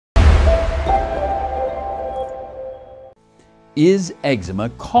Is eczema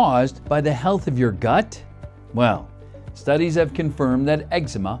caused by the health of your gut? Well, studies have confirmed that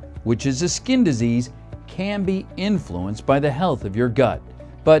eczema, which is a skin disease, can be influenced by the health of your gut.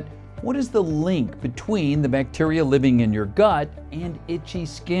 But what is the link between the bacteria living in your gut and itchy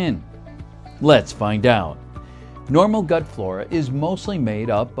skin? Let's find out. Normal gut flora is mostly made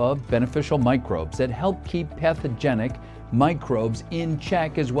up of beneficial microbes that help keep pathogenic microbes in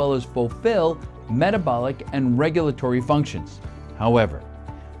check as well as fulfill metabolic and regulatory functions. However,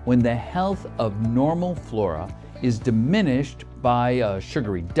 when the health of normal flora is diminished by a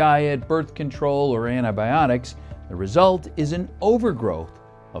sugary diet, birth control, or antibiotics, the result is an overgrowth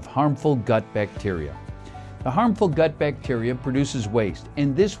of harmful gut bacteria. The harmful gut bacteria produces waste,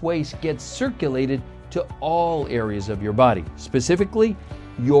 and this waste gets circulated to all areas of your body, specifically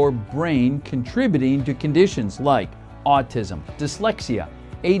your brain, contributing to conditions like autism, dyslexia,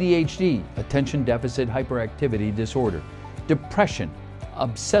 ADHD, attention deficit hyperactivity disorder, depression,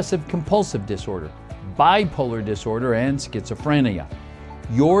 obsessive compulsive disorder, bipolar disorder, and schizophrenia.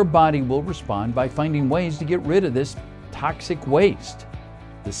 Your body will respond by finding ways to get rid of this toxic waste.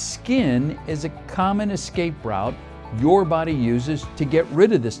 The skin is a common escape route your body uses to get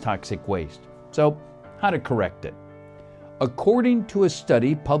rid of this toxic waste. So, how to correct it? According to a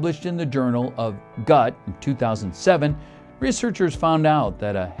study published in the Journal of Gut in 2007, researchers found out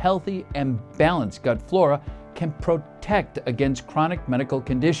that a healthy and balanced gut flora can protect against chronic medical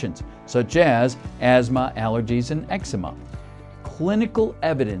conditions such as asthma, allergies, and eczema. Clinical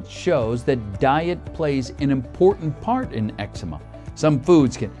evidence shows that diet plays an important part in eczema. Some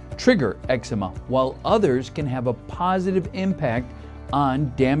foods can trigger eczema, while others can have a positive impact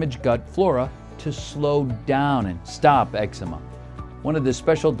on damaged gut flora to slow down and stop eczema. One of the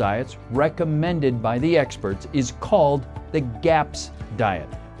special diets recommended by the experts is called the GAPS diet,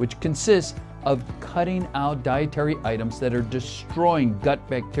 which consists of cutting out dietary items that are destroying gut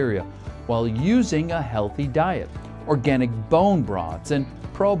bacteria while using a healthy diet, organic bone broths, and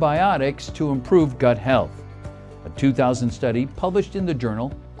probiotics to improve gut health. A 2000 study published in the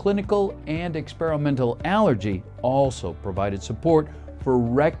journal Clinical and Experimental Allergy also provided support for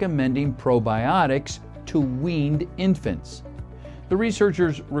recommending probiotics to weaned infants. The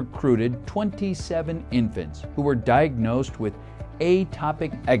researchers recruited 27 infants who were diagnosed with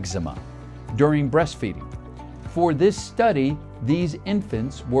atopic eczema during breastfeeding. For this study, these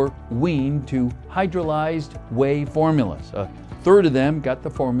infants were weaned to hydrolyzed whey formulas. A third of them got the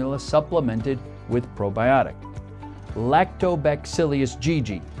formula supplemented with probiotic. Lactobacillus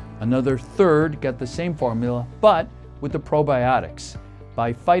GG, another third got the same formula but with the probiotics.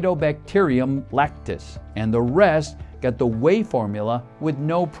 Bifidobacterium lactis, and the rest got the whey formula with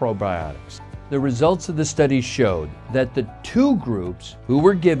no probiotics. The results of the study showed that the two groups who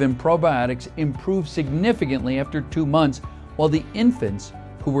were given probiotics improved significantly after 2 months, while the infants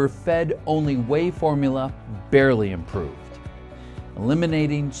who were fed only whey formula barely improved.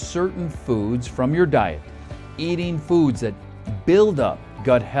 Eliminating certain foods from your diet, eating foods that build up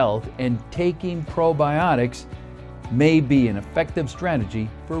gut health, and taking probiotics may be an effective strategy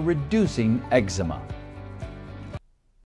for reducing eczema.